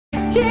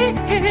Yeah.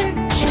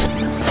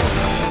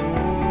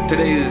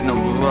 Today is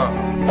November.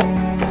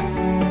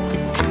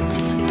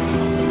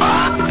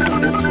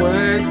 It's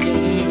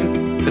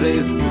working.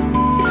 Today's.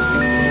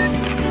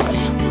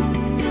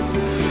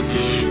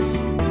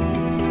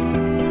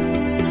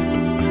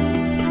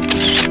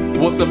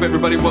 What's up,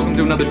 everybody? Welcome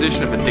to another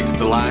edition of Addicted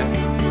to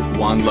Life,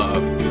 One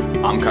Love.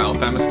 I'm Kyle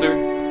Femister,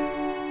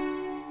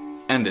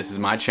 and this is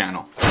my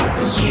channel.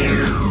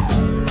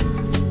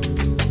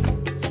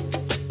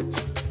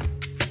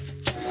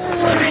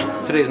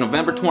 Today is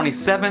November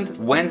 27th,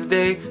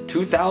 Wednesday,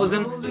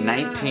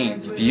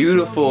 2019.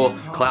 Beautiful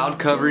cloud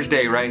coverage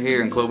day right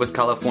here in Clovis,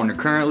 California.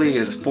 Currently,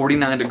 it is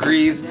 49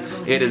 degrees.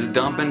 It is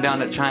dumping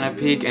down at China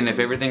Peak, and if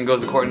everything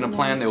goes according to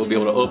plan, they will be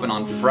able to open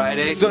on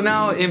Friday. So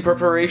now, in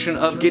preparation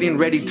of getting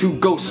ready to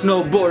go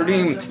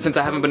snowboarding, since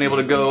I haven't been able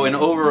to go in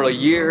over a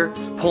year,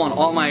 pulling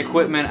all my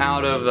equipment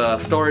out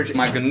of storage.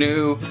 My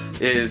canoe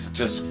is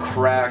just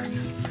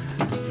cracked.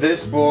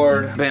 This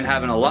board, been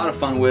having a lot of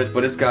fun with,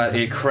 but it's got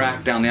a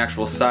crack down the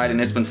actual side and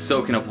it's been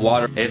soaking up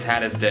water. It's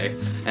had its day.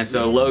 And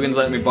so Logan's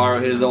let me borrow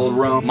his old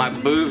roam. My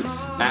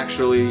boots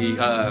actually,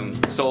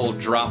 sole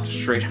dropped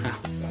straight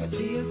out.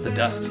 The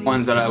dust.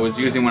 Ones that I was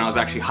using when I was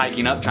actually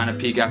hiking up China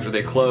Peak after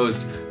they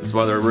closed, that's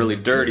why they're really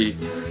dirty.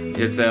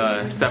 It's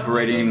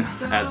separating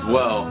as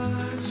well.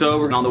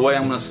 So on the way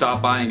I'm going to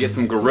stop by and get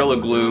some Gorilla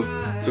Glue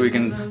so we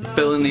can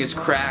fill in these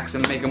cracks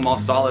and make them all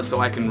solid so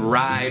I can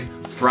ride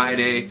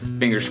Friday.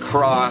 Fingers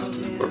crossed,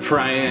 we're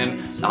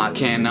praying. I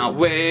cannot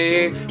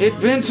wait, it's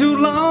been too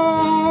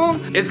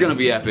long. It's gonna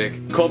be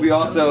epic. Colby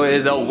also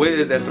is a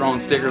whiz at throwing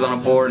stickers on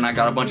a board, and I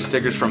got a bunch of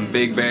stickers from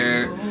Big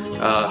Bear,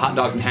 hot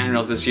dogs and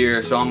handrails this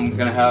year, so I'm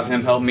gonna have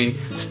him help me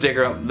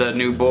sticker up the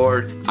new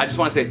board. I just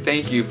want to say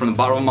thank you from the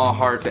bottom of my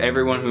heart to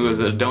everyone who has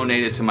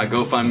donated to my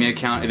GoFundMe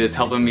account. It is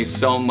helping me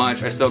so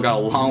much. I still got a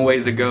long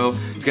ways to go.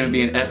 It's gonna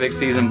be an epic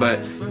season, but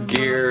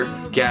gear,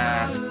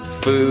 gas,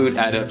 food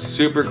add up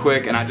super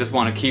quick, and I just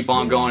want to keep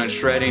on going and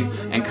shredding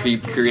and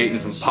keep creating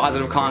some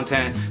positive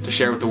content to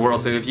share with the world.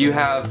 So if you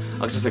have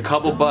just a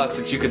couple bucks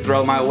that you could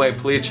throw my way,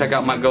 please check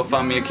out my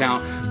GoFundMe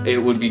account. It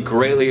would be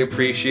greatly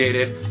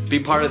appreciated. Be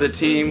part of the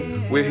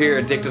team. We're here,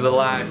 Addicted to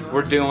Life.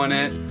 We're doing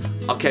it.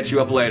 I'll catch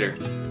you up later.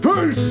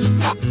 Peace!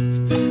 I've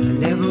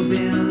never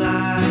been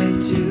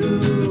lied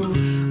to,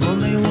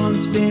 only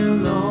once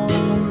been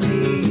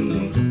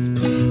lonely.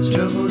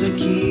 Struggle to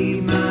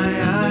keep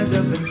my eyes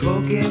up and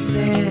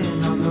focusing.